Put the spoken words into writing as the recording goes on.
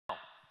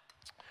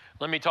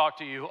Let me talk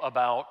to you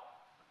about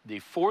the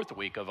fourth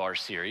week of our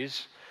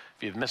series.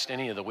 If you've missed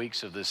any of the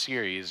weeks of this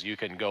series, you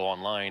can go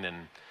online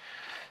and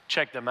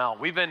check them out.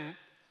 We've been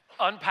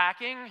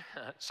unpacking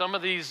some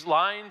of these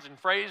lines and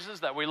phrases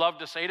that we love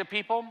to say to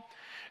people,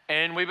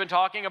 and we've been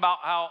talking about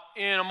how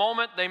in a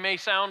moment they may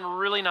sound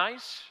really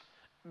nice,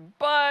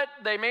 but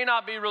they may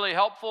not be really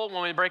helpful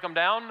when we break them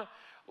down.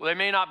 They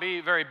may not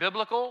be very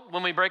biblical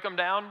when we break them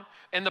down.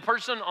 And the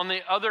person on the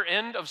other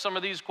end of some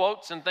of these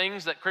quotes and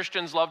things that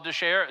Christians love to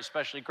share,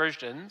 especially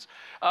Christians,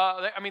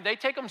 they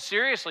take them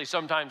seriously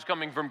sometimes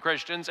coming from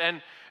Christians.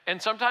 And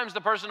sometimes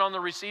the person on the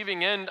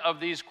receiving end of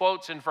these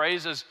quotes and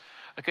phrases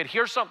could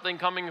hear something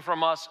coming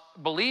from us,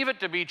 believe it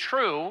to be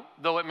true,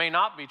 though it may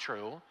not be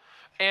true,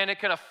 and it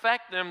can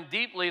affect them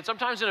deeply, and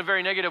sometimes in a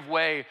very negative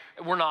way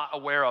we're not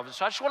aware of.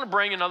 So I just want to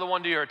bring another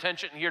one to your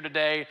attention here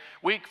today.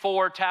 Week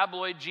 4,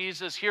 Tabloid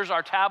Jesus. Here's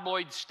our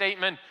tabloid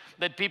statement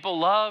that people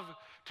love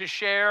to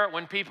share.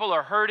 When people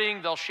are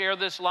hurting, they'll share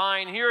this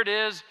line. Here it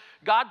is: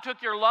 God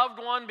took your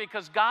loved one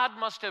because God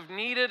must have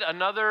needed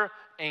another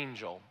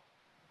angel.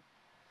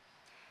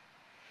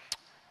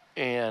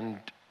 And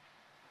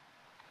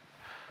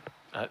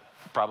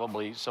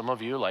probably some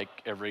of you, like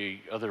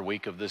every other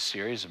week of this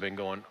series, have been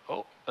going,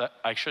 oh,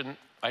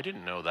 I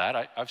didn't know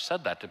that. I've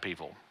said that to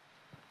people.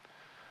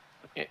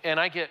 And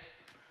I get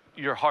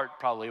your heart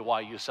probably why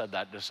you said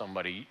that to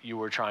somebody. You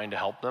were trying to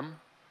help them.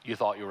 You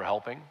thought you were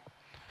helping.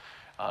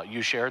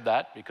 You shared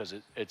that because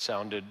it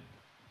sounded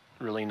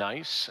really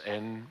nice.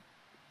 And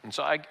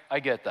so I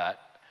get that.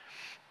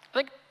 I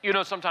think,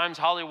 sometimes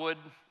Hollywood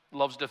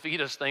loves to feed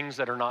us things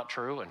that are not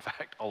true. In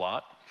fact, a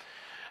lot.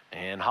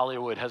 And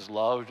Hollywood has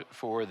loved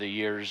over the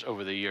years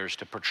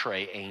to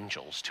portray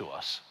angels to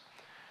us.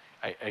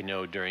 I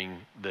know during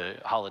the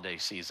holiday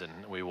season,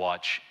 we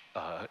watch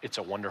It's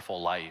a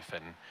Wonderful Life,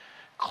 and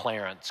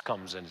Clarence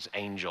comes as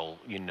angel,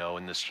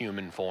 in this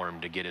human form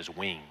to get his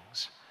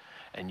wings.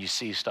 And you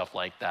see stuff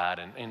like that,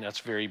 and that's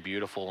very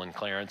beautiful, and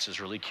Clarence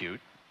is really cute.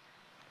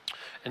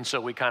 And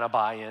so we kind of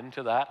buy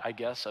into that, I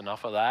guess,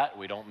 enough of that.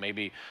 We don't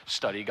maybe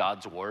study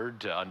God's word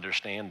to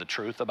understand the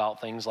truth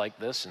about things like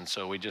this. And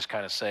so we just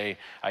kind of say,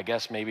 I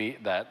guess maybe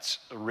that's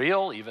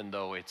real, even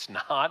though it's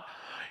not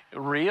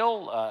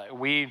real.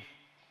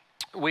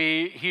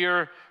 We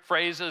hear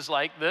phrases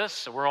like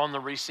this. We're on the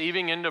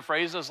receiving end of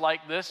phrases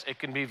like this. It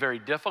can be very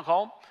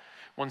difficult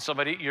when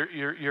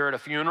you're at a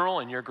funeral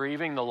and you're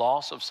grieving the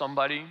loss of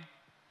somebody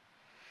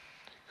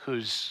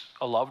who's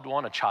a loved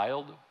one, a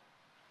child,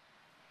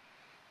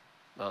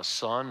 a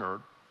son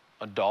or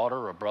a daughter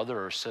or a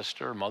brother or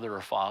sister, mother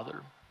or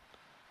father.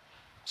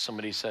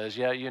 Somebody says,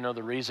 yeah,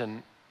 the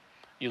reason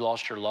you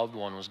lost your loved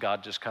one was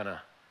God just kind of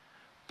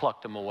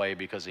plucked him away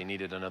because he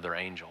needed another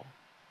angel.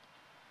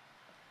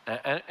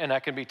 And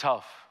that can be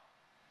tough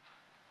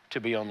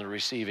to be on the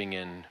receiving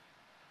end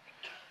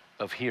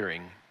of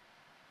hearing.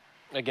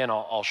 Again,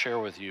 I'll share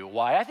with you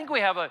why. I think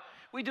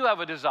we do have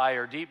a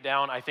desire deep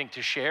down, I think,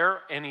 to share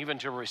and even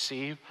to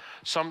receive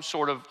some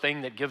sort of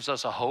thing that gives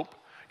us a hope.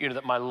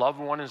 That my loved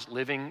one is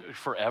living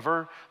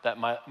forever, that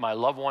my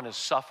loved one is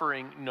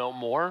suffering no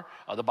more.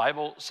 The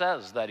Bible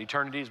says that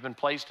eternity has been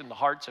placed in the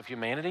hearts of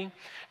humanity.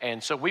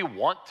 And so we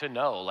want to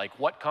know,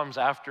 what comes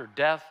after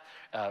death,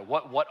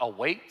 what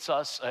awaits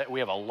us. We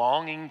have a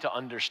longing to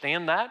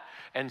understand that.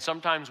 And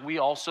sometimes we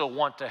also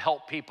want to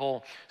help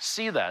people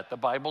see that. The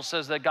Bible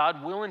says that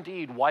God will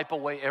indeed wipe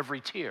away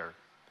every tear.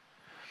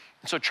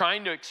 And so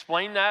trying to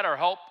explain that or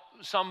help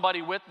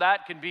somebody with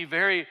that can be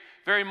very,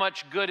 very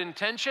much good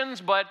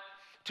intentions, but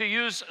to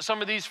use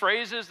some of these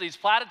phrases, these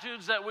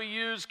platitudes that we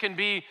use, can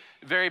be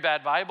very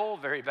bad Bible,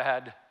 very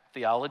bad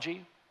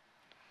theology.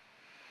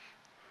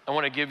 I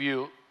want to give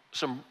you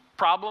some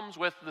problems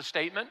with the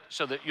statement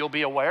so that you'll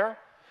be aware,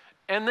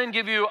 and then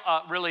give you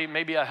really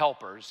maybe a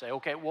helper. Say,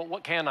 okay, well,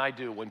 what can I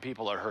do when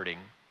people are hurting?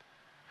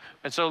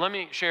 And so let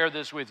me share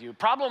this with you.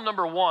 Problem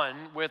number one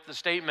with the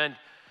statement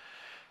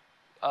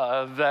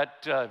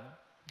that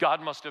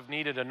God must have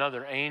needed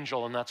another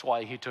angel, and that's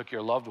why he took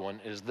your loved one,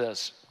 is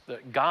this: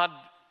 that God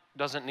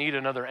doesn't need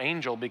another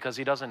angel because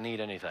he doesn't need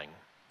anything.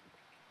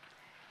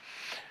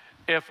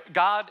 If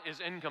God is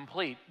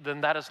incomplete,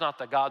 then that is not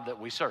the God that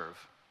we serve.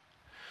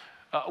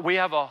 We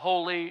have a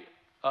holy,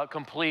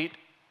 complete,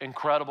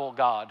 incredible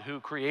God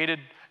who created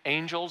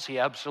angels. He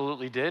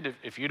absolutely did.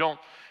 If you don't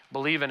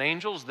believe in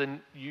angels,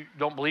 then you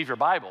don't believe your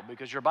Bible,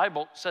 because your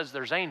Bible says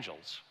there's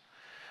angels.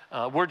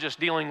 We're just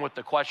dealing with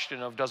the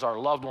question of, does our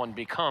loved one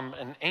become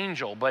an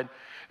angel? But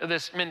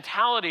this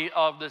mentality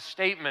of this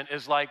statement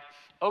is like,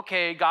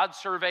 okay, God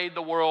surveyed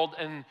the world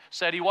and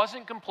said he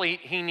wasn't complete,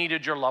 he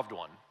needed your loved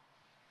one.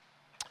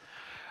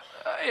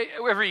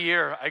 Every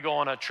year I go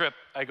on a trip,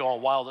 I go on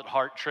a Wild at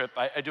Heart trip.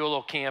 I do a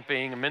little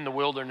camping, I'm in the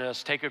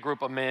wilderness, take a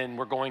group of men,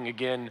 we're going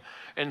again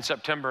in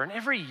September. And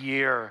every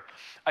year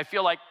I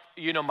feel like,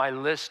 my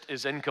list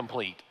is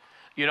incomplete.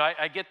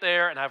 I get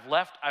there and I've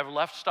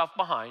left stuff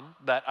behind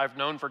that I've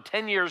known for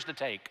 10 years to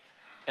take,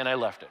 and I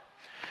left it.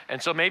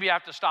 And so maybe I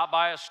have to stop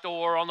by a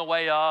store on the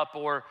way up,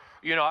 or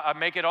I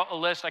make it a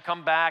list. I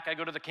come back. I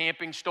go to the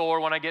camping store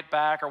when I get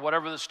back or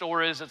whatever the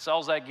store is that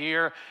sells that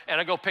gear,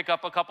 and I go pick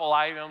up a couple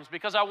items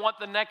because I want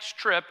the next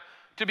trip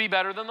to be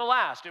better than the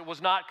last. It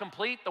was not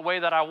complete the way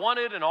that I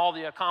wanted and all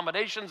the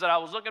accommodations that I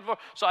was looking for.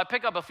 So I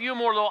pick up a few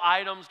more little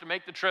items to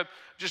make the trip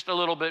just a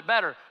little bit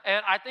better.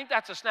 And I think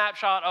that's a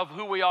snapshot of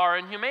who we are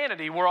in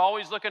humanity. We're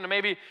always looking to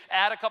maybe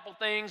add a couple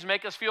things,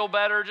 make us feel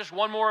better, just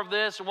one more of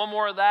this and one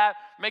more of that,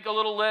 make a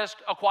little list,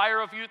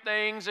 acquire a few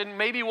things, and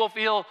maybe we'll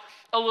feel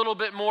a little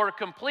bit more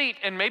complete.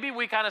 And maybe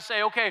we kind of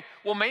say, okay,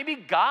 well, maybe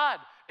God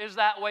is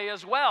that way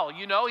as well.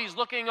 He's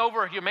looking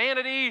over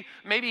humanity.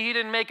 Maybe he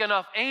didn't make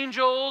enough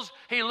angels.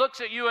 He looks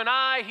at you and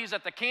I. He's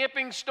at the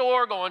camping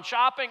store going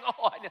shopping.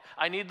 Oh,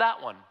 I need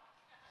that one.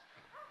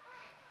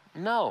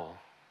 No.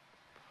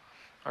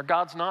 Our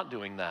God's not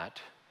doing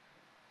that.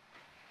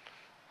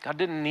 God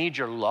didn't need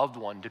your loved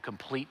one to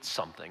complete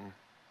something.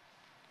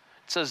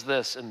 It says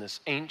this in this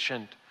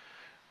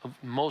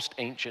most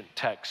ancient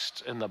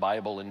text in the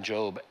Bible in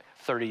Job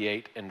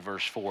 38 and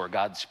verse 4,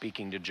 God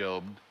speaking to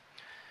Job.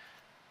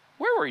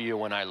 Where were you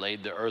when I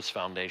laid the earth's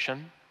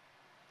foundation?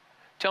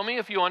 Tell me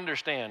if you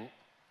understand.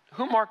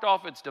 Who marked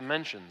off its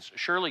dimensions?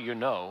 Surely you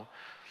know.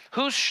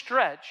 Who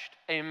stretched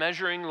a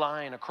measuring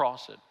line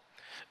across it?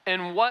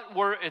 And on what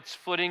were its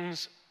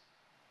footings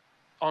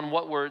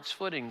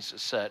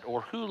set?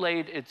 Or who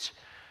laid its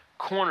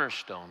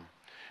cornerstone?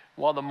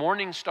 While the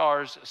morning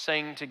stars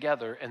sang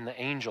together and the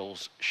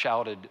angels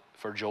shouted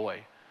for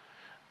joy.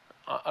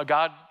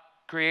 God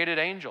created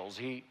angels.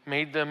 He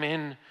made them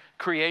in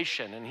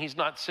creation, and he's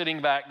not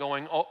sitting back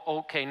going, oh,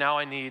 okay, now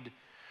I need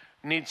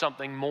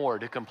something more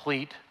to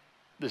complete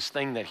this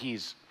thing that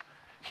he's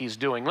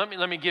doing.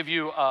 Let me give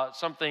you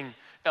something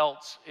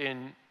else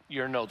in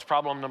your notes.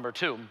 Problem number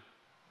 2.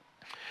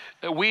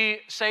 We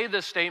say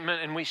this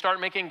statement and we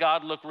start making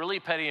God look really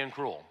petty and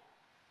cruel.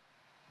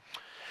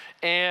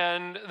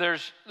 And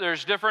there's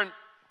different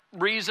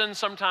reasons.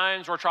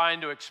 Sometimes we're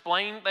trying to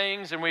explain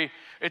things, and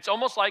it's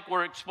almost like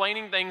we're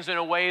explaining things in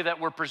a way that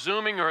we're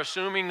presuming or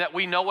assuming that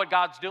we know what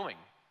God's doing.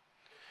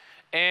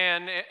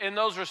 And in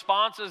those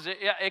responses,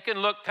 it can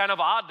look kind of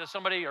odd to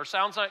somebody or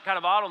sound kind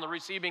of odd on the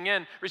receiving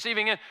end.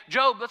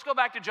 Job, let's go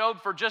back to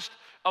Job for just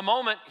a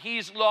moment.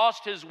 He's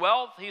lost his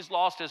wealth. He's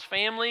lost his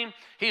family.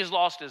 He's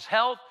lost his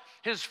health.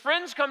 His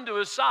friends come to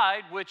his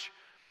side, which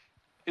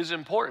is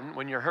important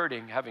when you're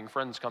hurting. Having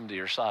friends come to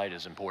your side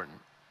is important.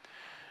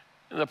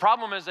 The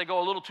problem is they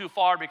go a little too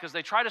far because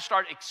they try to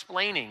start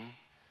explaining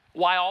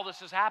why all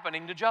this is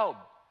happening to Job.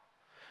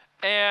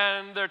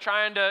 And they're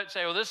trying to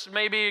say, well, this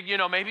maybe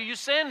you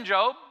sinned,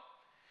 Job.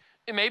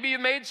 Maybe you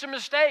made some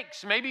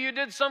mistakes. Maybe you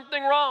did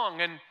something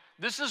wrong. And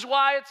this is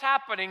why it's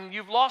happening.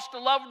 You've lost a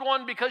loved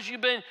one because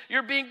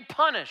you're being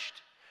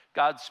punished.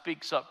 God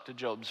speaks up to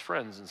Job's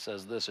friends and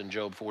says this in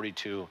Job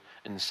 42:7.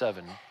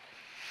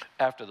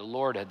 After the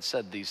Lord had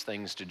said these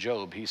things to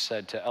Job, he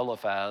said to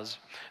Eliphaz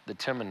the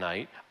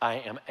Temanite, I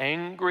am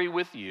angry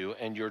with you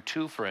and your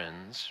 2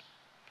 friends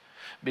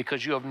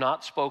because you're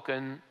not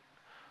speaking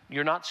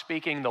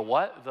the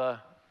what? The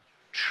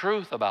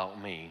truth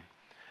about me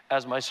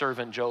as my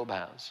servant Job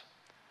has.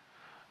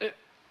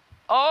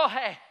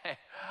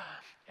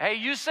 Hey,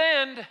 you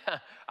sinned.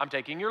 I'm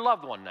taking your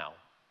loved one now.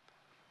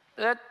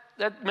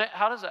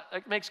 How does that?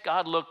 It makes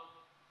God look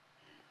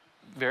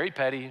very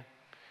petty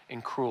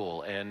and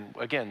cruel. And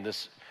again,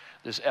 this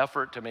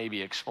effort to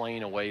maybe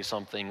explain away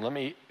something. Let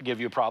me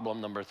give you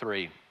problem number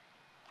 3.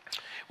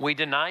 We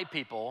deny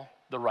people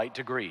the right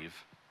to grieve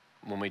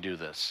when we do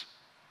this.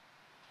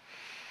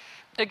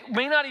 It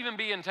may not even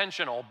be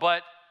intentional,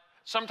 but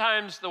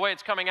sometimes the way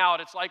it's coming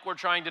out, it's like we're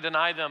trying to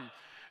deny them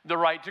the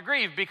right to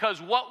grieve,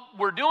 because what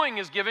we're doing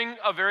is giving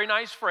a very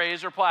nice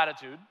phrase or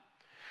platitude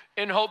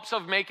in hopes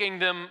of making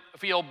them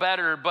feel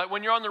better. But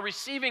when you're on the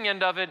receiving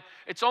end of it,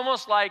 it's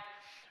almost like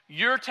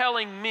you're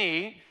telling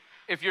me,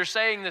 if you're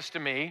saying this to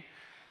me,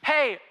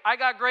 hey, I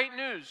got great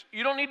news.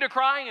 You don't need to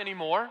cry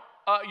anymore.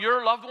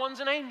 Your loved one's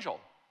an angel.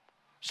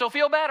 So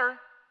feel better.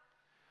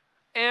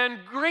 And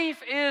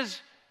grief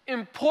is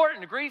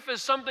important. Grief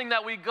is something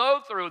that we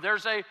go through.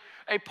 There's a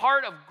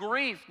part of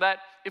grief that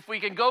if we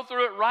can go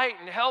through it right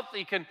and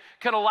healthy can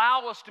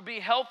allow us to be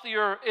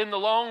healthier in the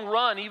long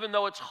run, even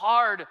though it's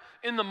hard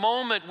in the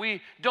moment.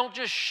 We don't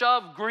just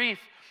shove grief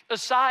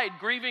aside.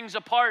 Grieving's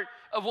a part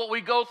of what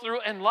we go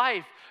through in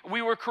life.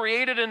 We were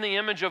created in the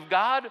image of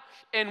God,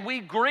 and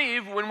we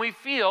grieve when we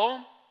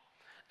feel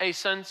a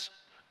sense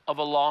of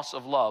a loss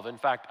of love. In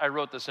fact, I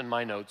wrote this in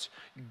my notes.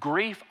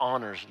 Grief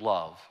honors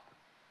love.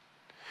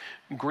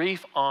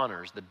 Grief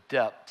honors the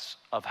depths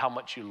of how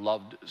much you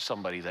loved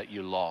somebody that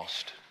you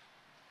lost.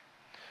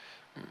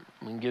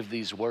 And give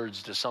these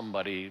words to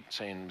somebody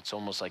saying, it's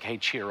almost like, hey,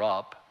 cheer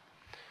up.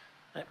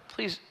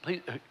 Please,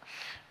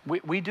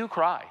 we do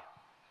cry.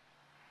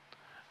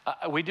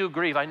 We do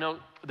grieve. I know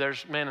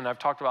there's men, and I've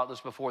talked about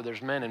this before,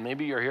 there's men, and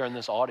maybe you're here in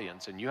this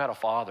audience, and you had a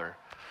father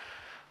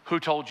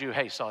who told you,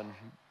 hey, son,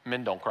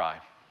 men don't cry.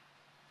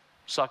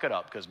 Suck it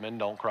up, because men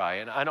don't cry.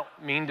 And I don't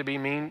mean to be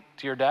mean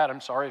to your dad.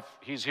 I'm sorry if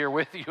he's here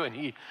with you and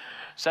he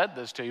said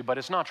this to you, but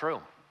it's not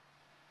true.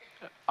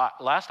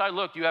 Last I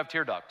looked, you have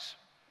tear ducts.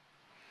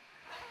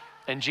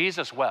 And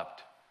Jesus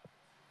wept.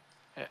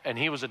 And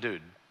he was a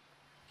dude.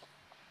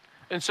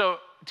 And so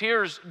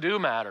tears do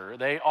matter.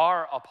 They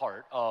are a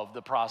part of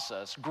the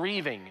process.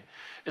 Grieving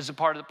is a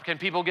part of can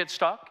people get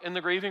stuck in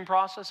the grieving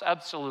process?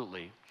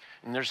 Absolutely.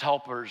 And there's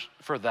helpers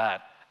for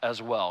that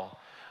as well.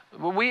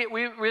 We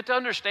have to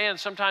understand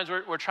sometimes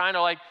we're trying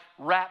to like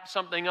wrap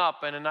something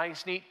up in a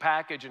nice, neat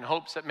package in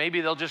hopes that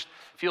maybe they'll just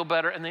feel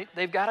better. And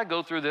they've got to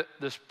go through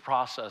this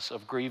process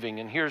of grieving.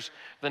 And here's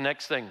the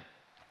next thing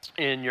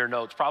in your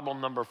notes.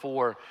 Problem number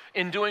 4.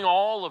 In doing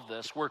all of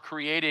this, we're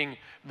creating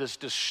this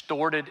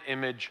distorted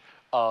image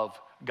of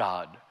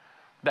God.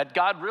 That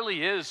God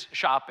really is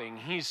shopping.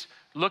 He's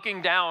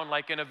looking down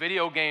like in a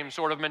video game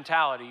sort of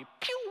mentality.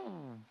 Pew,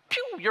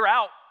 pew, you're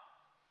out.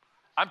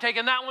 I'm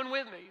taking that one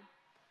with me.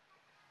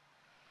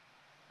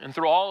 And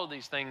through all of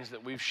these things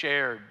that we've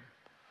shared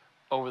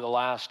over the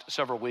last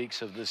several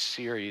weeks of this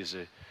series,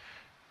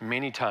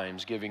 many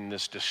times giving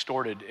this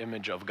distorted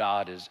image of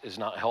God is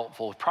not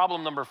helpful.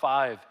 Problem number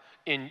 5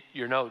 in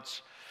your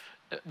notes.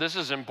 This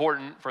is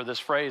important for this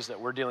phrase that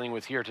we're dealing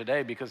with here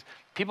today because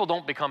people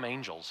don't become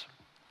angels.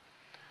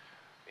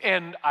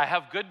 And I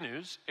have good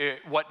news.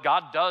 What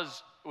God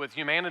does with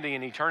humanity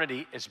and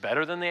eternity is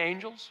better than the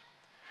angels.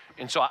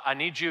 And so I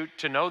need you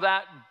to know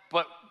that.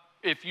 But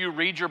if you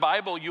read your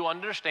Bible, you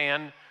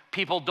understand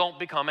people don't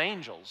become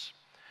angels.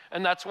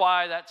 And that's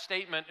why that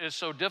statement is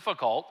so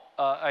difficult,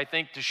 I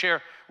think, to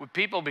share with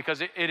people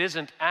because it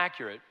isn't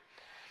accurate.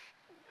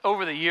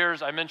 Over the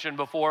years, I mentioned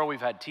before, we've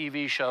had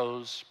TV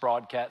shows,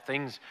 broadcast,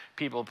 things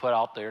people put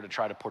out there to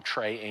try to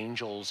portray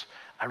angels.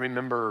 I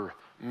remember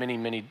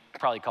many,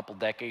 probably a couple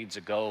decades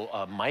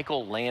ago,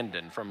 Michael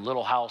Landon from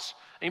Little House.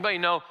 Anybody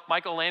know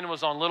Michael Landon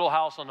was on Little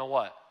House on the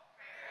what?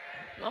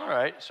 All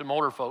right, some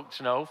older folks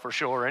know for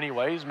sure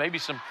anyways. Maybe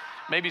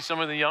some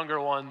of the younger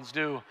ones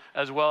do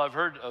as well. I've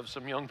heard of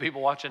some young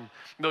people watching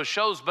those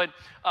shows. But,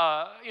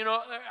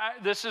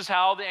 this is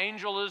how the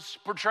angel is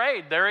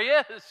portrayed. There he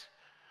is.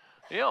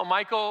 You know,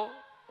 Michael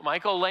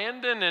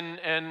Landon,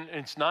 and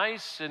it's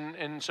nice.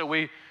 And so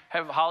we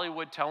have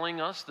Hollywood telling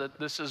us that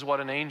this is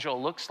what an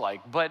angel looks like.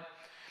 But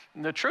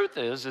the truth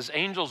is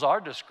angels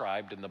are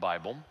described in the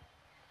Bible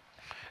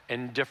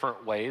in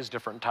different ways,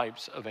 different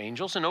types of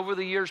angels. And over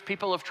the years,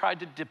 people have tried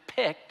to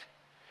depict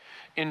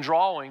in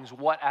drawings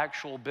what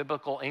actual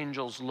biblical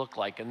angels look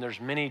like. And there's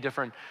many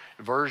different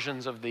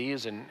versions of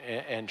these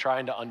and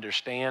trying to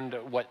understand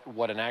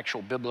what an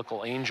actual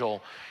biblical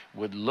angel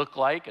would look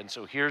like. And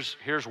so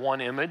here's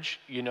one image,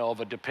 of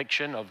a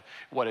depiction of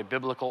what a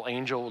biblical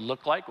angel would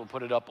look like. We'll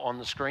put it up on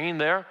the screen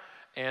there.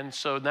 And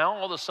so now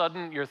all of a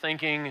sudden you're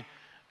thinking,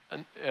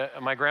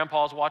 my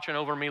grandpa's watching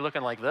over me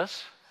looking like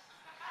this?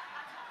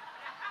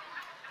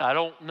 I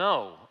don't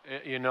know.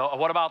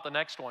 What about the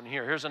next one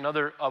here? Here's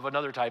another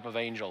type of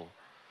angel.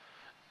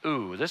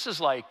 Ooh, this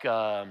is like,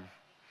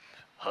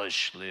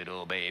 hush,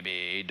 little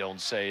baby, don't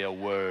say a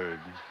word.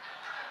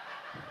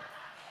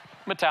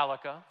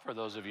 Metallica, for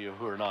those of you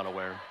who are not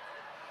aware.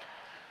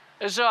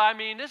 And so,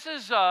 this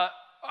is, what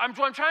I'm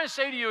trying to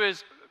say to you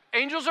is,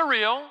 angels are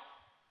real.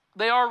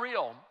 They are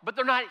real, but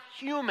they're not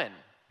human.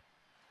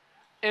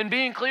 And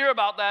being clear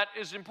about that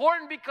is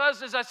important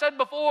because, as I said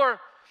before,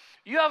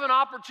 you have an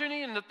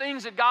opportunity in the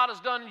things that God has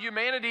done in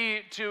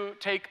humanity to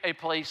take a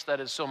place that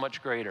is so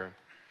much greater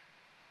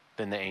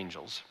than the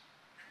angels.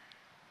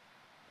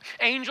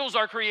 Angels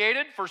are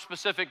created for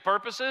specific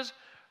purposes.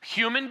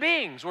 Human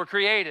beings were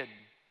created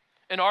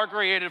and are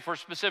created for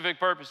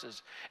specific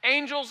purposes.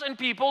 Angels and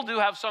people do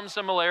have some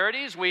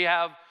similarities. We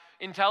have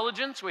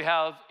intelligence, we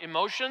have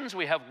emotions,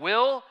 we have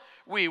will.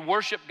 We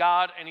worship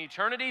God in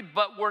eternity,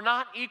 but we're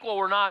not equal,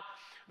 we're not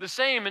the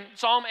same. In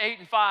Psalm 8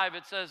 and 5,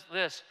 it says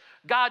this: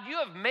 God, you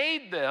have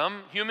made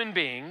them, human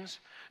beings,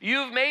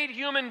 you've made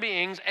human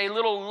beings a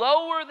little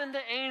lower than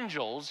the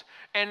angels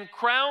and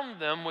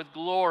crowned them with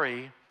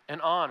glory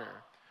and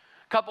honor.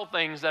 A couple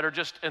things that are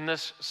just in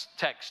this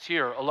text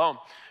here alone.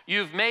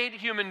 You've made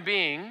human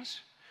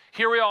beings,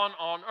 here we are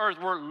on earth,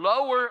 we're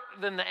lower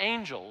than the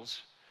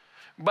angels,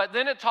 but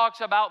then it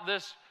talks about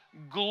this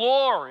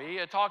glory,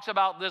 it talks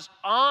about this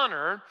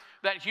honor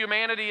that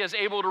humanity is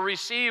able to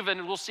receive,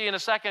 and we'll see in a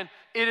second,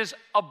 it is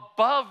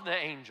above the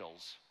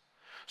angels.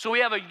 So we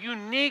have a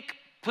unique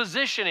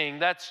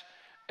positioning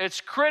it's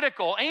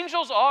critical.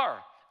 Angels are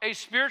a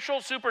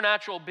spiritual,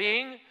 supernatural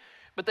being,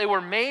 but they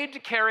were made to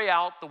carry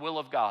out the will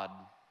of God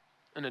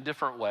in a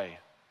different way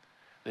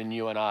than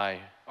you and I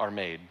are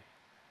made.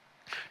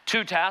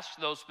 Two tasks,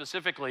 though,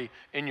 specifically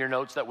in your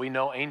notes that we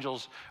know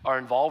angels are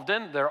involved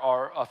in. There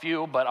are a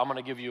few, but I'm going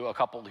to give you a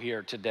couple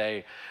here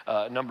today.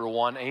 Number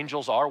one,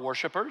 angels are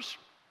worshipers.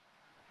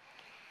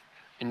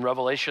 In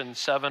Revelation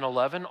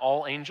 7:11,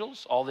 all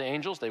the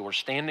angels, they were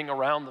standing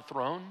around the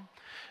throne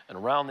and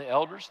around the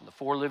elders and the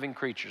four living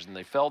creatures, and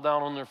they fell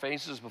down on their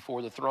faces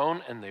before the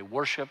throne and they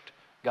worshiped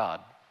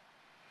God.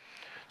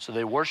 So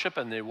they worship,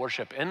 and they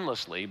worship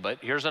endlessly. But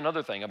here's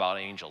another thing about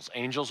angels.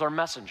 Angels are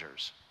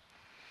messengers.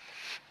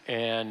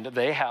 And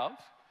they have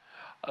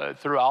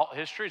Throughout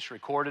history, it's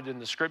recorded in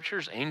the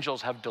scriptures,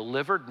 angels have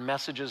delivered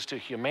messages to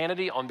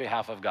humanity on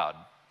behalf of God.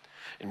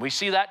 And we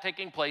see that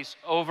taking place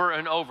over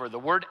and over. The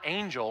word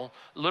angel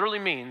literally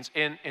means,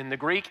 in the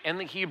Greek and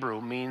the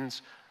Hebrew,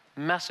 means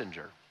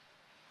messenger.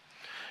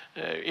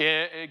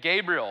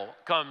 Gabriel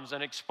comes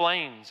and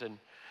explains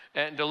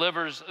and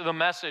delivers the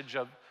message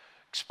of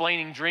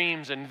explaining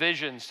dreams and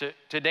visions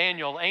to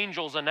Daniel.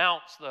 Angels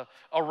announce the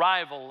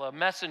arrival,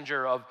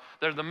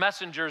 they're the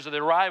messengers of the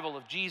arrival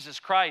of Jesus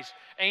Christ.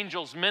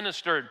 Angels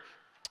ministered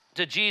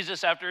to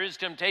Jesus after his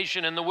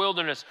temptation in the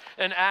wilderness.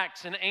 In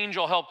Acts, an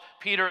angel helped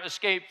Peter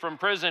escape from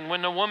prison.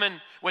 When the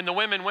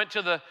women went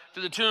to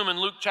the tomb in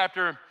Luke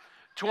chapter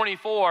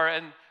 24,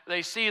 and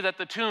they see that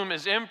the tomb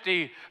is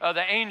empty,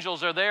 the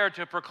angels are there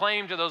to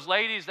proclaim to those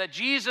ladies that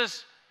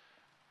Jesus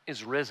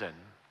is risen.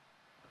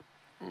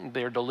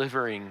 They're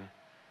delivering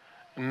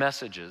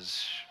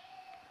messages.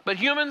 But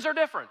humans are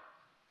different.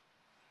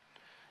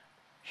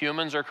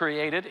 Humans are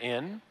created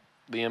in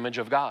the image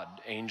of God.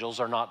 Angels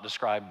are not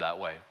described that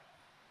way.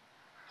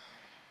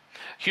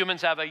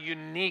 Humans have a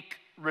unique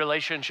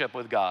relationship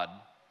with God.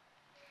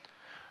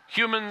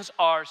 Humans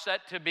are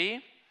set to be,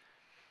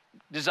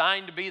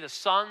 designed to be the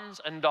sons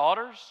and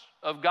daughters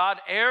of God,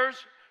 heirs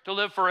to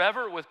live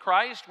forever with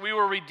Christ. We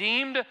were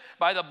redeemed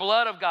by the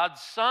blood of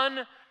God's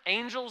Son.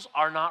 Angels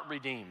are not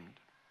redeemed.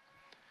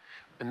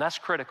 And that's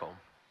critical,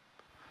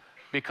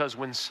 because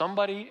when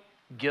somebody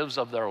gives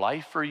of their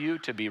life for you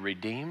to be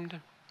redeemed,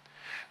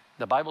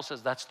 the Bible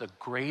says that's the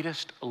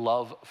greatest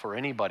love for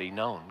anybody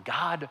known.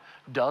 God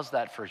does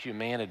that for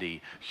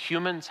humanity.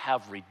 Humans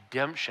have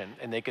redemption,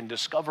 and they can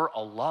discover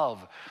a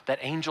love that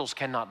angels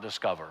cannot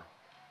discover.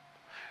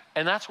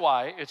 And that's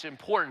why it's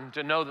important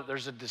to know that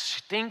there's a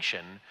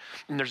distinction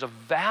and there's a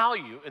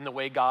value in the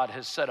way God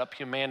has set up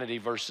humanity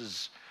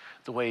versus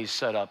the way he's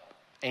set up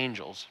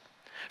angels.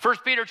 1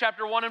 Peter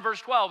chapter 1 and verse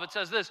 12, it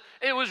says this: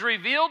 "It was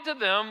revealed to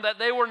them that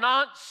they were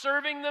not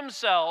serving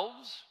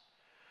themselves,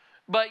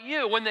 but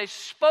you, when they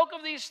spoke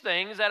of these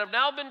things that have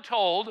now been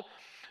told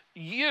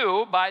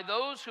you by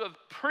those who have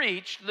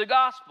preached the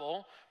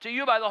gospel to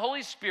you by the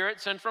Holy Spirit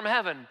sent from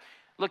heaven."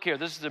 Look here,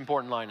 this is an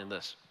important line in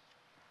this.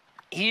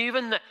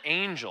 Even the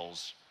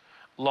angels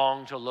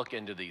long to look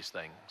into these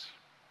things.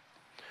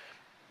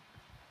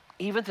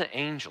 Even the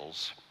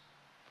angels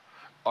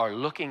are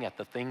looking at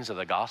the things of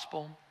the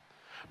gospel,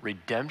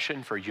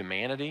 redemption for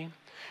humanity,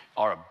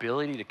 our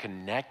ability to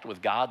connect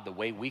with God the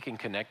way we can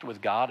connect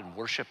with God and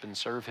worship and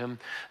serve him.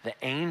 The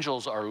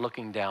angels are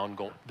looking down,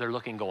 they're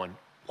looking going,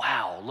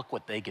 wow, look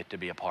what they get to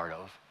be a part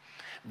of.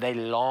 They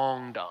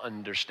long to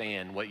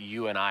understand what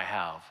you and I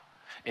have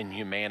in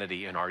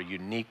humanity and our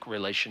unique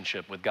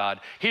relationship with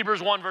God.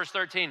 Hebrews 1 verse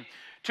 13,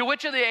 "To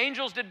which of the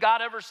angels did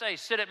God ever say,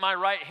 'Sit at my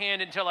right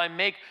hand until I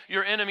make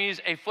your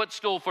enemies a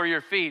footstool for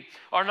your feet'?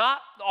 Are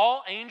not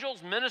all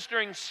angels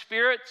ministering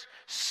spirits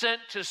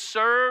sent to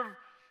serve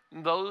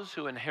those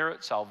who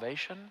inherit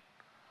salvation?"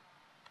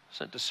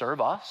 Sent to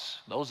serve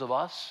us, those of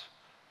us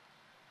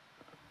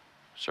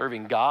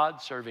serving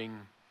God,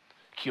 serving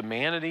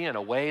humanity in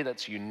a way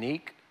that's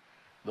unique,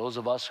 those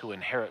of us who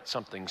inherit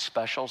something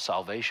special,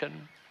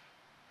 salvation.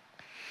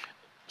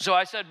 So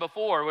I said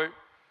before,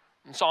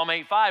 in Psalm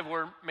 8:5,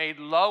 we're made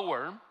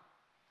lower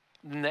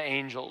than the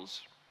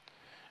angels.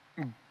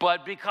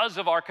 But because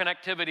of our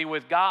connectivity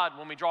with God,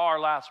 when we draw our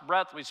last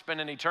breath, we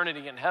spend an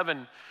eternity in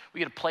heaven, we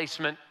get a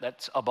placement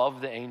that's above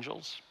the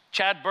angels.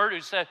 Chad Burt,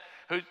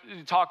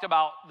 who talked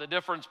about the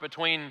difference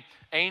between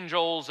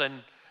angels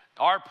and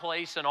our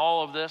place in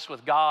all of this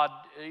with God,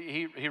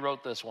 he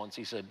wrote this once.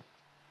 He said,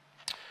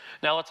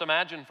 "Now let's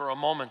imagine for a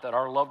moment that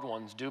our loved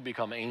ones do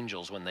become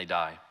angels when they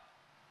die.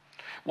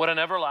 What an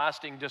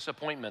everlasting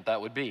disappointment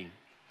that would be.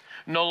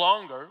 No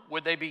longer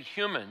would they be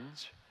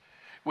humans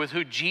with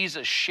who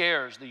Jesus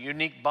shares the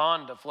unique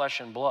bond of flesh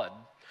and blood.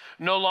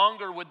 No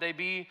longer would they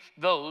be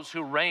those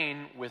who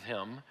reign with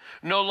him.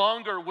 No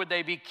longer would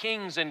they be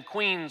kings and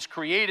queens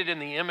created in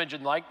the image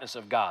and likeness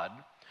of God.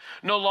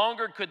 No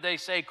longer could they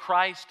say,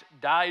 'Christ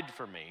died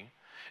for me.'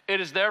 It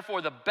is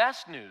therefore the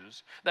best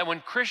news that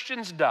when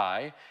Christians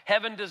die,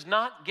 heaven does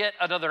not get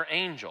another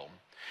angel.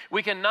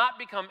 We cannot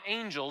become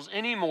angels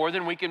any more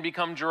than we can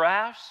become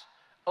giraffes,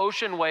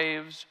 ocean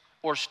waves,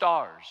 or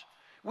stars.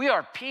 We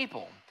are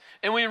people,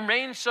 and we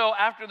remain so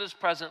after this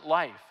present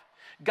life.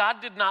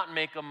 God did not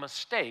make a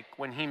mistake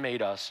when he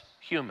made us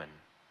human.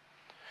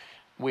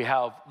 We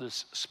have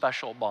this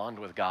special bond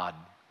with God,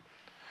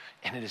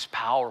 and it is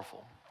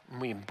powerful. And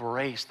we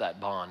embrace that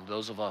bond.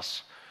 Those of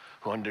us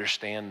who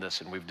understand this,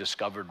 and we've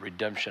discovered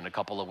redemption. A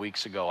couple of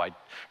weeks ago, I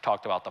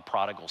talked about the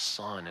prodigal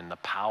son and the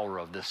power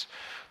of this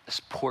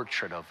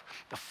portrait of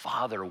the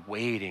father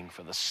waiting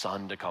for the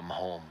son to come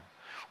home.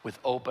 With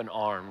open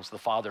arms, the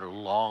father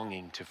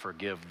longing to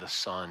forgive the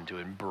son, to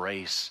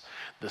embrace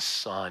the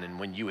son. And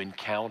when you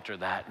encounter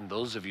that, and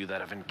those of you that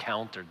have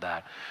encountered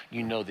that,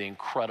 you know the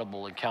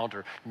incredible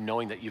encounter,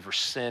 knowing that your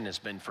sin has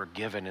been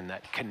forgiven in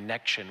that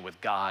connection with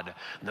God.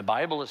 And the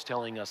Bible is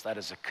telling us that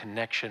is a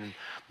connection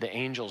the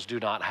angels do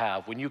not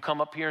have. When you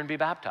come up here and be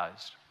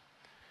baptized,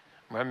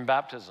 We're having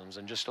baptisms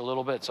in just a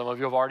little bit. Some of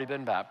you have already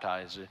been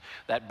baptized.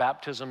 That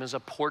baptism is a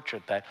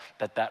portrait that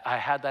I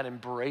had that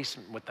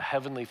embracement with the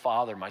Heavenly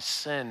Father. My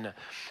sin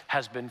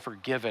has been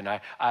forgiven.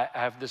 I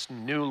have this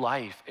new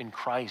life in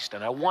Christ,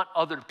 and I want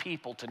other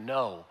people to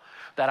know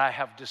that I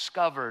have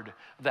discovered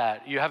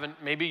that.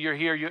 Maybe you're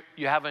here,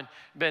 you haven't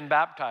been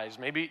baptized.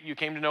 Maybe you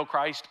came to know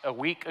Christ a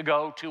week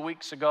ago, 2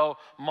 weeks ago,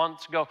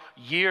 months ago,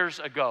 years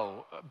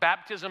ago.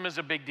 Baptism is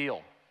a big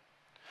deal.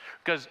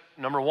 Because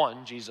number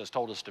one, Jesus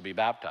told us to be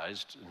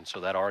baptized, and so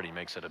that already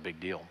makes it a big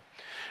deal.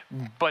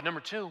 But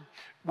number two,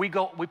 we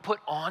put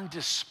on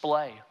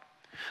display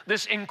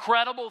this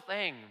incredible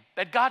thing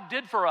that God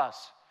did for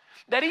us,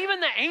 that even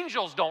the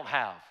angels don't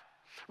have.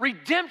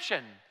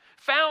 Redemption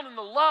found in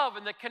the love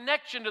and the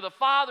connection to the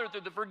Father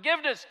through the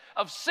forgiveness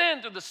of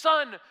sin through the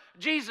Son,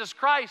 Jesus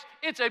Christ.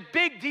 It's a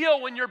big deal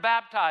when you're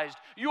baptized.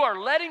 You are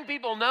letting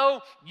people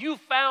know you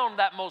found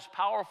that most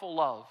powerful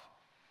love.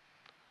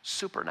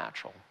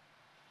 Supernatural.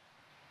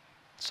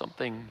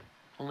 Something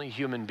only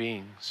human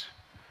beings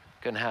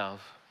can have,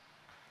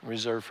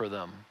 reserved for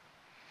them.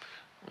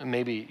 And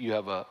maybe you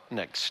have a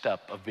next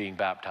step of being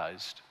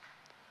baptized.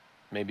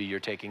 Maybe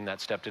you're taking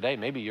that step today.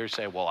 Maybe you're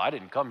saying, well, I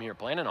didn't come here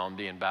planning on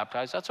being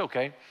baptized. That's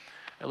okay.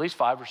 At least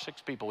 5 or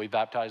 6 people we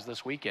baptized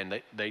this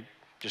weekend. They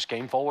just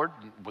came forward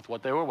with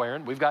what they were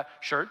wearing. We've got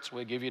shirts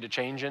we'll give you to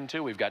change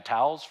into. We've got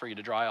towels for you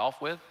to dry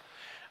off with.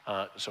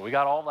 So we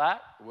got all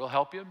that. We'll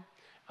help you.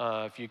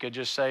 If you could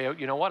just say,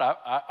 you know what,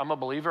 I'm a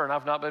believer and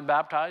I've not been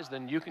baptized,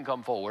 then you can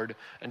come forward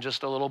in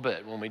just a little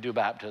bit when we do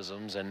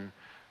baptisms and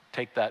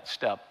take that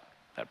step,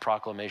 that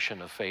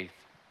proclamation of faith.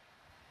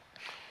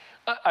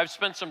 I've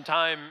spent some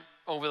time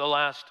over the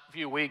last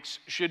few weeks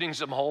shooting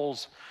some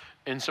holes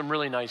in some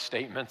really nice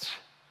statements.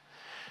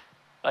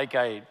 Like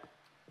I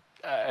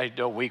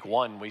know week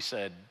 1 we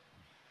said,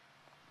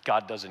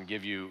 God doesn't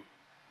give you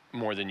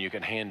more than you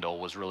can handle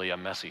was really a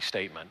messy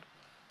statement.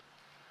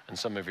 And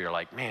some of you are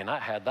like, man, I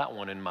had that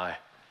one in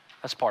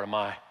that's part of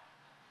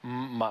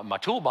my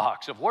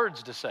toolbox of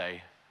words to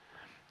say.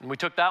 And we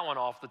took that one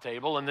off the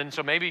table. And then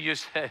so maybe you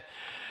said,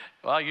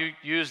 well, you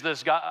used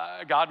this,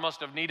 God must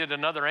have needed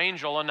another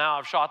angel, and now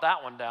I've shot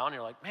that one down.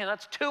 You're like, man,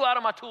 that's 2 out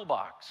of my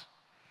toolbox.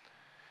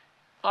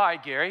 All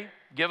right, Gary,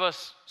 give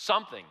us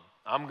something.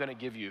 I'm going to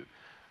give you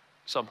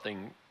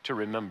something to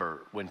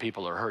remember when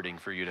people are hurting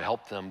for you to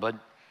help them. But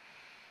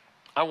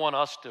I want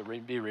us to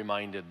be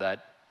reminded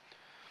that,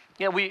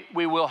 yeah, we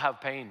will have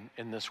pain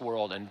in this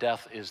world, and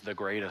death is the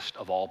greatest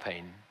of all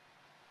pain.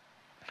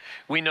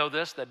 We know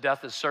this, that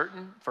death is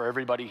certain for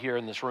everybody here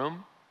in this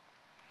room.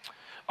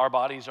 Our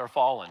bodies are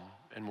fallen,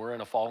 and we're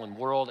in a fallen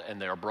world,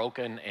 and they're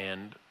broken,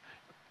 and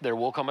there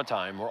will come a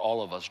time where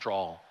all of us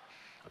draw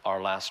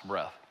our last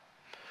breath.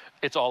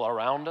 It's all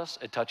around us.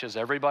 It touches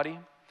everybody.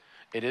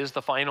 It is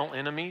the final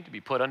enemy to be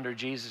put under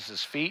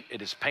Jesus' feet.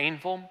 It is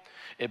painful.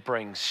 It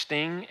brings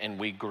sting, and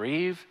we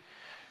grieve.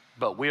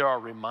 But we are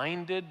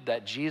reminded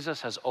that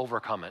Jesus has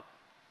overcome it.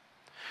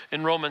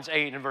 In Romans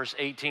 8 and verse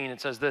 18,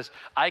 it says this,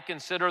 I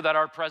consider that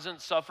our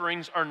present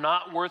sufferings are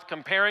not worth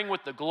comparing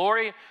with the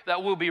glory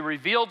that will be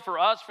revealed for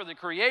us, for the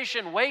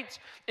creation waits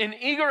in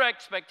eager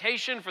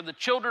expectation for the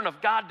children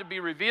of God to be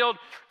revealed.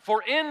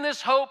 For in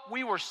this hope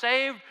we were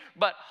saved,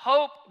 but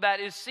hope that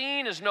is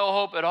seen is no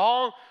hope at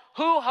all.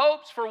 Who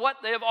hopes for what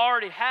they have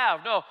already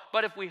have? No,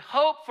 but if we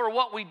hope for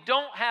what we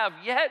don't have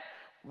yet,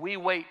 we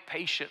wait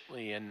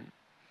patiently and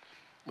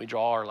we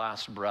draw our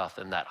last breath,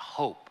 and that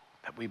hope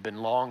that we've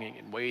been longing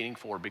and waiting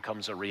for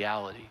becomes a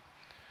reality.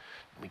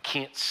 We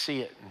can't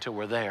see it until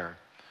we're there.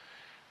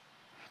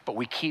 But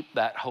we keep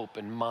that hope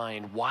in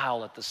mind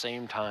while at the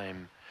same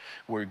time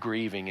we're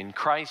grieving. In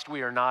Christ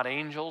we are not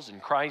angels. In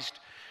Christ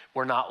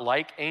we're not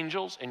like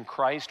angels. In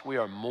Christ we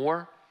are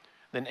more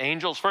than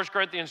angels. 1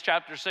 Corinthians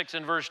chapter 6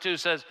 and verse 2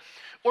 says,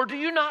 or do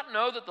you not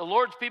know that the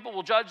Lord's people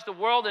will judge the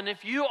world? And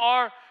if you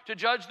are to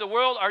judge the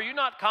world, are you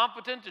not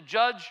competent to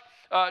judge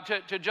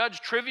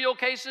trivial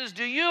cases?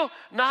 Do you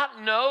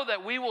not know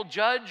that we will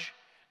judge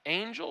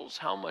angels?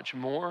 How much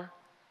more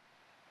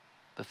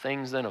the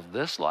things then of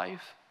this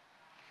life?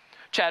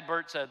 Chad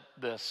Burt said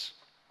this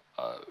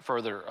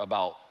further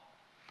about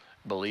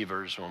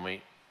believers when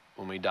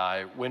we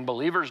die. When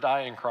believers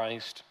die in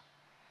Christ,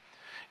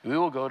 we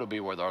will go to be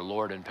with our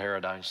Lord in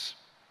paradise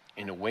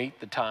and await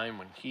the time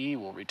when he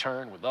will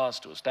return with us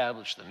to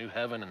establish the new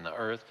heaven and the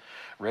earth,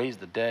 raise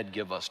the dead,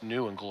 give us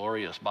new and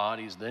glorious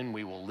bodies. Then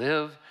we will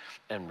live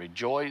and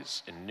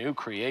rejoice in new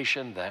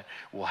creation that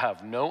will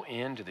have no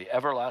end to the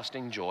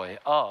everlasting joy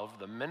of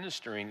the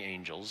ministering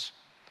angels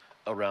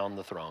around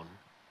the throne.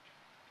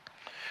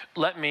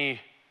 Let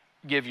me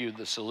give you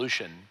the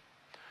solution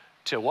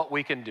to what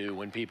we can do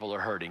when people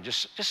are hurting.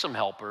 Just some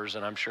helpers,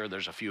 and I'm sure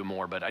there's a few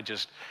more, but I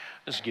just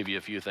give you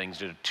a few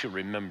things to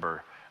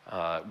remember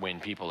when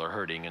people are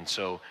hurting. And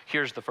so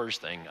here's the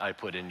first thing I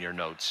put in your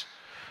notes.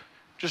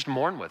 Just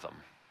mourn with them.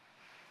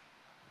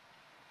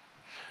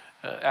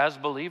 As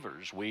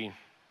believers, we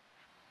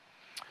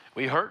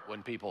hurt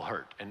when people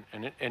hurt,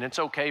 and it's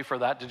okay for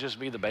that to just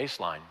be the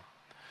baseline.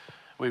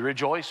 We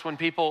rejoice when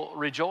people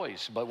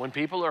rejoice, but when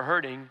people are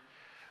hurting,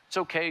 It's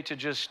okay to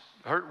just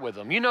hurt with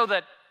them. You know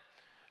that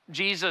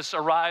Jesus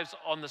arrives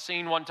on the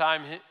scene one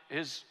time.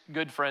 His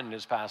good friend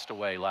has passed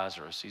away,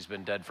 Lazarus. He's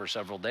been dead for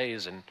several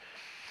days, and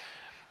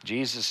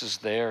Jesus is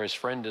there. His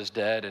friend is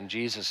dead, and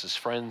Jesus'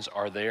 friends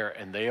are there,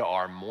 and they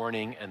are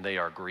mourning and they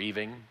are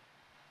grieving.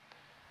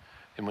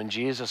 And when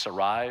Jesus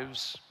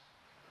arrives,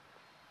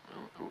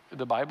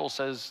 the Bible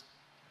says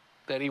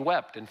that he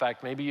wept. In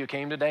fact, maybe you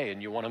came today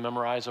and you want to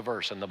memorize a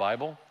verse in the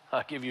Bible.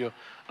 I'll give you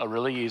a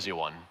really easy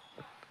one.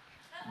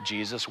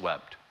 Jesus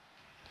wept.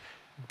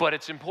 But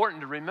it's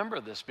important to remember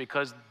this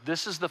because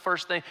this is the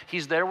first thing.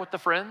 He's there with the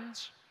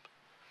friends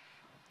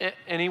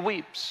and he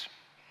weeps.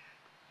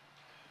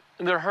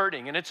 And they're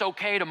hurting. And it's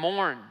okay to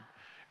mourn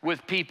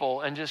with people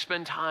and just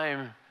spend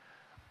time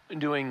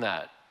doing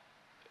that.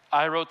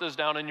 I wrote this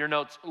down in your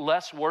notes.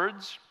 Less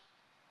words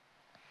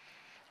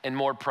and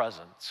more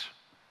presence.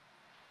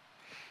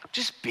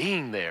 Just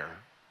being there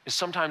is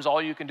sometimes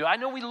all you can do. I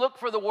know we look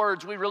for the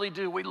words. We really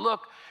do. We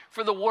look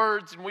for the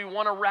words and we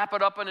want to wrap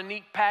it up in a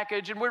neat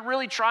package and we're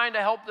really trying to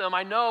help them.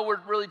 I know we're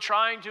really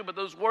trying to, but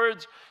those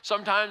words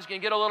sometimes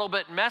can get a little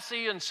bit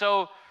messy. And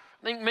so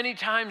I think many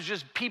times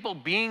just people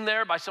being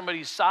there by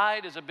somebody's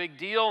side is a big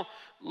deal.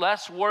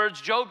 Less words.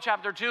 Job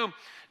chapter 2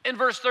 in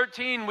verse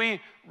 13, we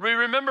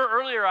remember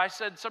earlier I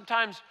said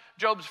sometimes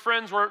Job's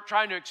friends were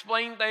trying to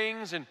explain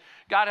things and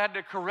God had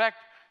to correct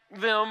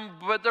them.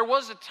 But there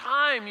was a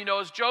time,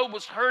 as Job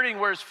was hurting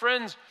where his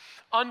friends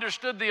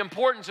understood the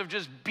importance of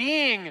just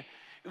being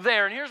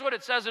there. And here's what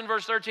it says in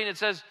verse 13. It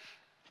says,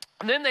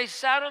 and then they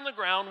sat on the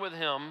ground with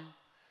him,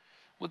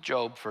 with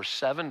Job, for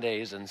 7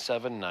 days and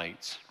 7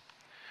 nights.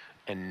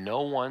 And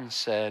no one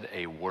said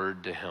a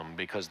word to him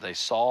because they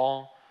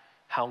saw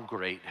how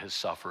great his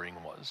suffering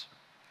was.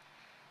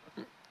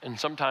 And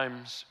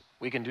sometimes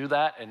we can do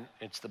that, and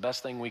it's the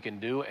best thing we can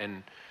do,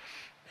 and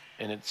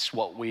it's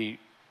what we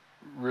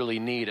really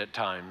need at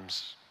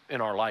times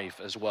in our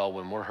life as well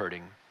when we're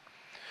hurting.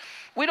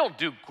 We don't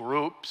do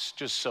groups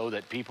just so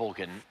that people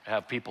can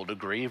have people to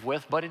grieve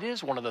with, but it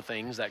is one of the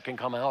things that can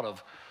come out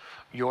of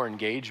your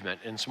engagement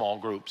in small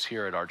groups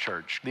here at our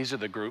church. These are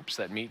the groups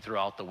that meet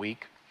throughout the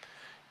week.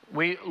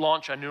 We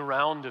launch a new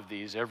round of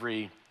these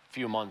every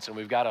few months, and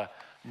we've got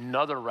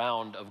another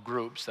round of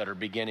groups that are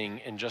beginning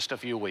in just a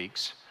few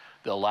weeks.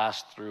 They'll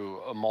last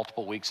through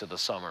multiple weeks of the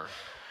summer.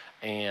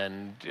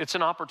 And it's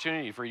an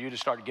opportunity for you to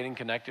start getting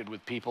connected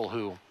with people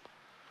who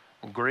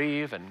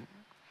grieve and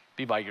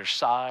be by your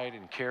side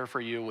and care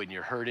for you when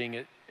you're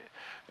hurting.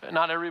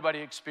 Not everybody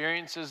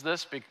experiences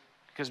this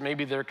because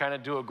maybe they're kind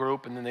of do a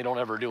group and then they don't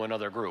ever do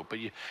another group. But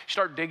you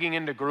start digging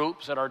into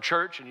groups at our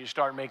church and you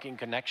start making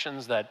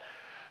connections that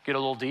get a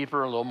little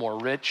deeper, a little more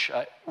rich.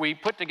 We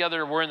put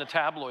together, we're in the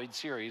Tabloid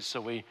series, so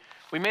we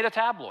made a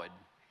tabloid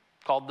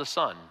called The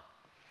Sun.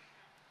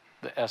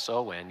 The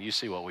S-O-N, you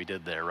see what we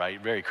did there, right?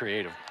 Very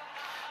creative.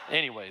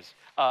 Anyways,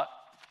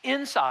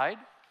 inside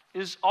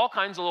is all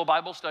kinds of little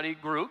Bible study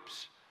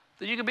groups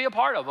that you can be a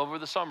part of over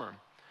the summer.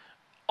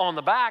 On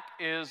the back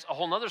is a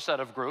whole nother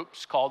set of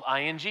groups called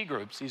ING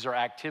groups. These are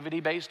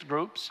activity-based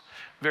groups.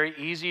 Very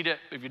easy to,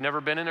 if you've never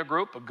been in a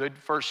group, a good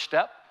first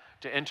step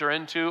to enter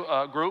into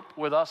a group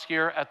with us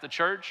here at the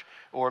church,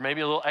 or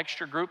maybe a little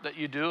extra group that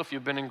you do if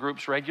you've been in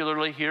groups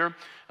regularly here.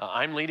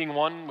 I'm leading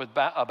one with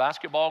a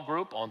basketball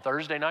group on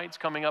Thursday nights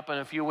coming up in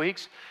a few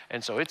weeks,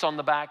 and so it's on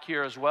the back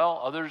here as well.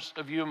 Others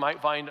of you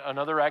might find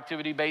another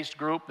activity-based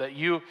group that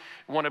you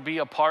want to be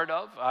a part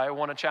of. I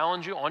want to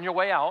challenge you on your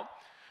way out,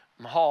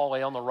 in the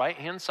hallway on the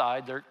right-hand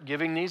side, they're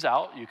giving these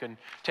out. You can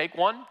take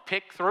one,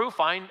 pick through,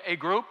 find a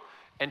group,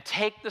 and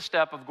take the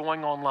step of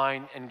going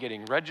online and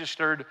getting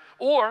registered,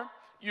 or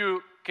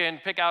you can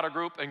pick out a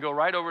group and go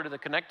right over to the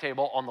Connect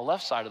table on the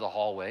left side of the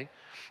hallway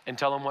and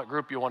tell them what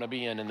group you want to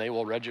be in, and they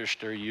will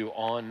register you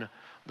on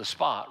the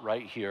spot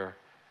right here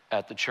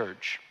at the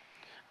church.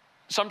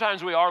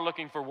 Sometimes we are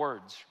looking for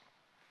words,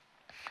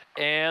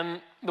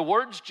 and the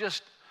words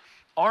just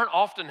aren't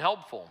often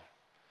helpful.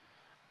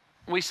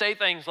 We say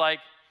things like,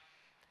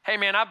 hey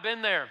man, I've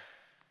been there.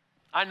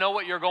 I know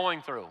what you're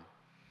going through.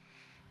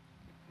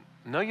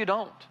 No, you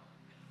don't.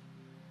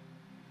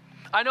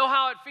 I know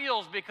how it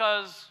feels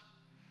because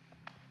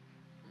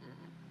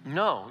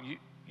no,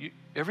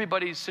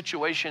 everybody's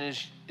situation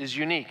is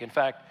unique. In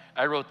fact,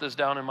 I wrote this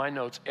down in my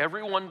notes.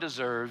 Everyone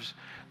deserves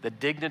the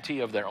dignity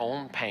of their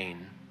own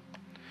pain.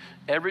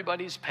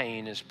 Everybody's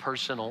pain is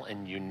personal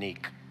and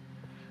unique.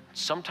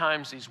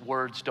 Sometimes these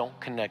words don't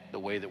connect the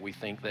way that we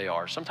think they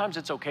are. Sometimes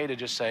it's okay to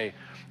just say,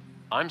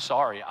 I'm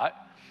sorry,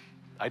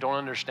 I don't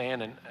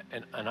understand,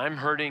 and I'm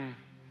hurting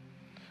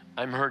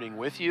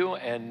with you,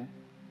 and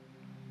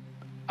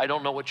I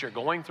don't know what you're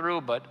going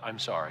through, but I'm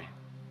sorry.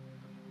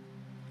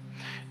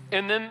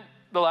 And then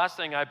the last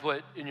thing I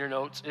put in your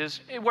notes is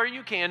where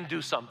you can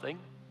do something.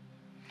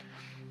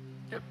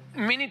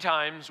 Many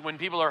times when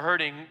people are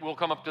hurting, we'll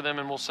come up to them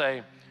and we'll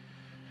say,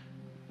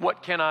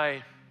 what can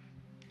I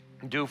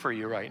do for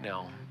you right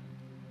now?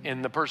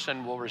 And the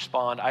person will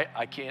respond,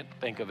 I can't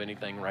think of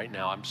anything right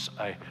now.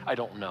 I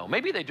don't know.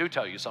 Maybe they do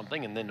tell you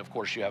something, and then, of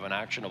course, you have an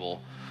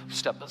actionable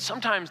step. But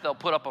sometimes they'll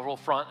put up a real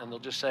front, and they'll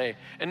just say,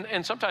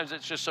 and sometimes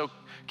it's just so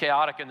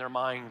chaotic in their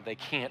mind, they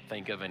can't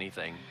think of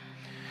anything.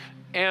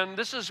 And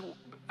this is,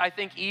 I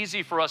think,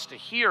 easy for us to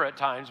hear at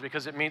times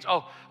because it means,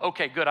 oh,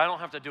 okay, good, I don't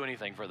have to do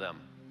anything for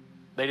them.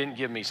 They didn't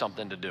give me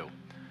something to do.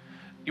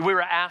 We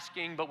were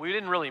asking, but we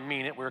didn't really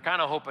mean it. We were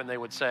kind of hoping they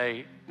would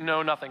say,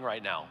 no, nothing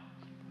right now.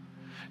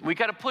 We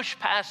kind of push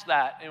past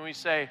that and we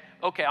say,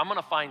 okay, I'm going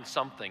to find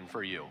something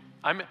for you.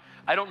 I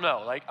don't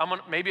know. Like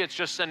maybe it's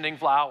just sending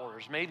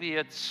flowers. Maybe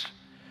it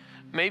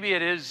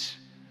is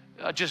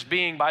just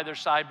being by their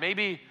side.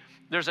 Maybe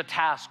there's a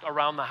task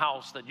around the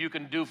house that you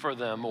can do for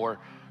them, or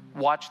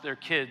watch their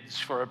kids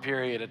for a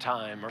period of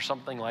time or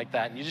something like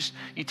that. And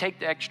you take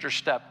the extra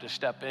step to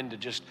step into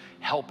just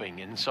helping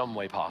in some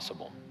way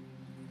possible.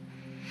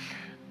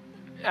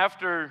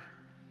 After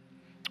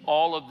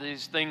all of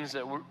these things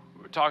that we're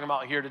talking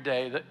about here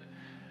today,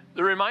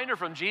 the reminder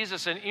from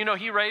Jesus, and you know,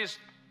 he raised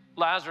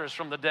Lazarus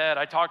from the dead.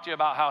 I talked to you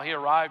about how he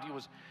arrived.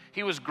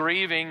 He was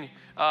grieving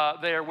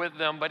there with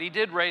them, but he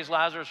did raise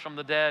Lazarus from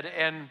the dead,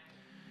 and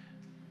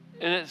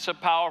it's a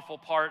powerful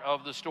part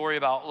of the story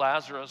about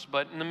Lazarus.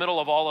 But in the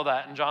middle of all of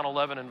that, in John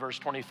 11 and verse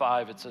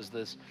 25, it says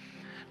this: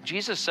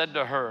 Jesus said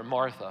to her,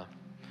 Martha,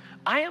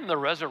 I am the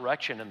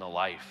resurrection and the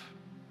life.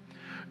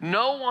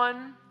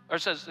 It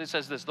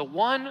says this, the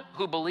one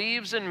who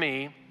believes in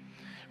me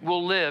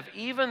will live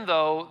even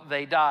though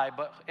they die.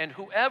 And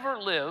whoever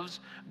lives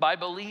by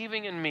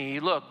believing in me,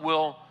 look,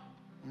 will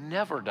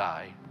never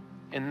die.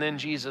 And then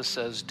Jesus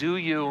says, do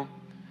you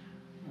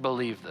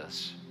believe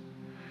this?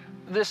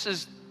 This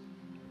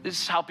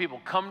is how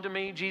people come to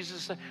me,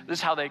 Jesus said. This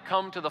is how they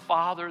come to the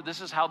Father.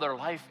 This is how their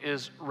life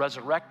is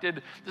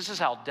resurrected. This is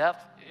how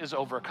death is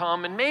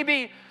overcome. And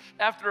maybe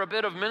after a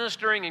bit of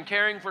ministering and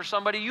caring for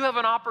somebody, you have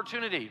an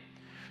opportunity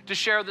to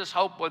share this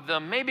hope with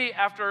them. Maybe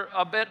after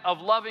a bit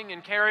of loving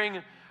and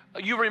caring,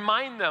 you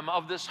remind them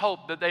of this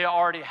hope that they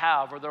already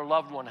have or their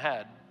loved one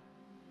had.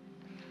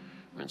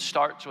 It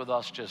starts with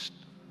us just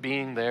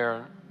being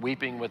there,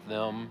 weeping with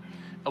them,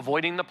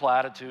 avoiding the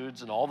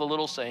platitudes and all the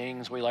little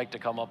sayings we like to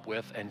come up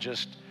with, and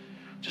just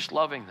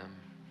loving them.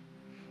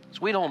 Because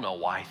we don't know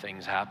why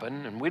things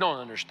happen, and we don't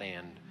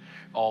understand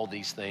all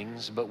these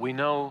things, but we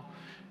know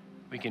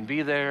we can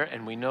be there,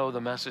 and we know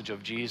the message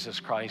of Jesus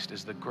Christ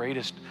is the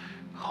greatest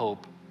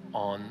hope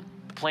on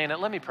the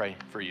planet. Let me pray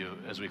for you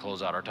as we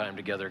close out our time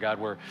together. God,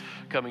 we're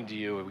coming to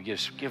you, and we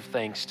give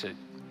thanks to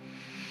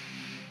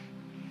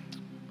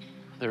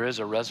there is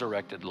a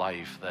resurrected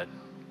life that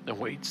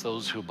awaits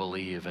those who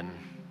believe. And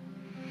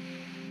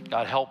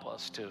God, help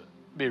us to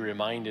be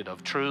reminded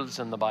of truths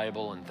in the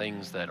Bible and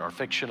things that are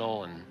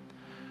fictional and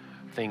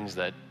things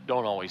that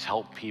don't always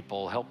help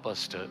people. Help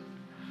us to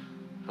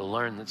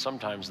learn that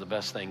sometimes the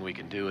best thing we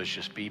can do is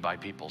just be by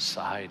people's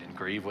side and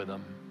grieve with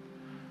them,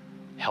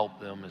 help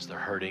them as they're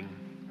hurting.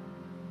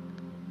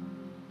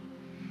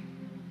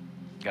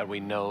 God, we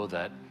know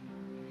that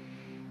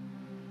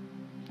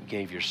you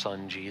gave your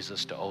son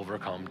Jesus to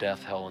overcome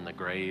death, hell, and the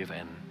grave,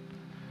 and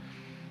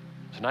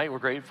tonight we're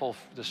grateful.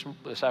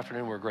 This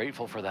afternoon we're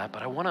grateful for that.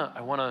 But I want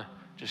to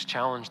just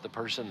challenge the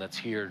person that's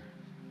here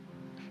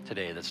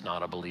today that's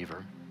not a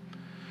believer.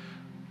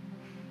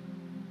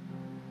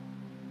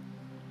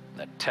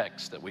 That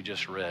text that we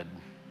just read,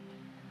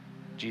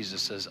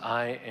 Jesus says,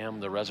 I am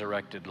the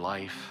resurrected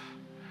life.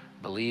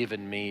 Believe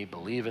in me,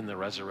 believe in the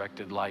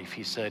resurrected life.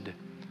 He said,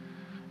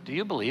 do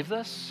you believe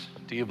this?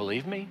 Do you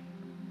believe me?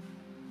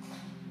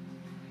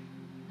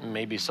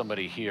 Maybe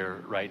somebody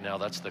here right now,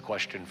 that's the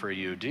question for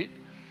you. Do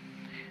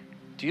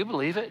you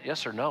believe it?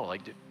 Yes or no?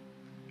 Like, do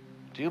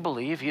you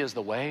believe he is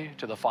the way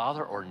to the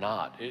Father or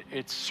not?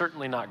 It's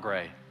certainly not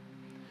gray.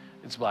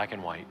 It's black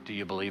and white. Do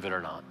you believe it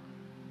or not?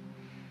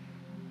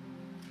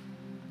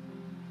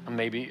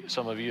 Maybe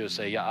some of you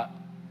say, yeah,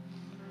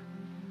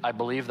 I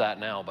believe that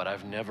now, but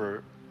I've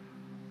never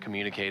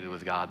communicated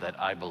with God that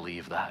I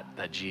believe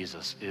that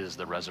Jesus is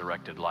the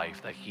resurrected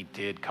life, that he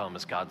did come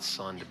as God's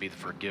son to be the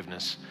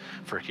forgiveness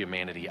for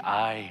humanity.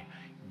 I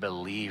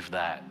believe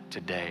that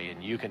today,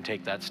 and you can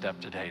take that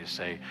step today to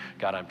say,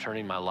 God, I'm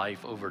turning my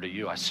life over to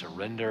you. I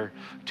surrender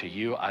to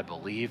you. I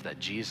believe that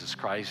Jesus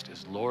Christ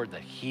is Lord,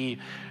 that he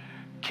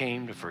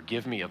came to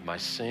forgive me of my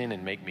sin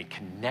and make me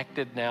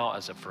connected now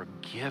as a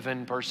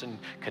forgiven person,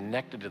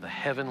 connected to the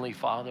Heavenly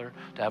Father,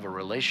 to have a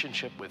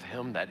relationship with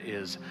him that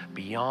is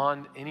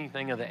beyond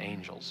anything of the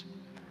angels.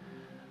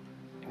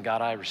 And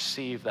God, I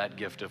receive that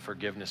gift of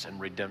forgiveness and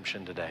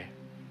redemption today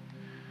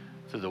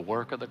through the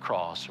work of the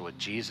cross, or what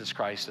Jesus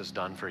Christ has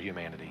done for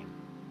humanity.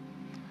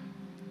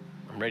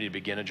 I'm ready to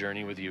begin a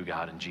journey with you,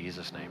 God, in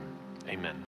Jesus' name. Amen.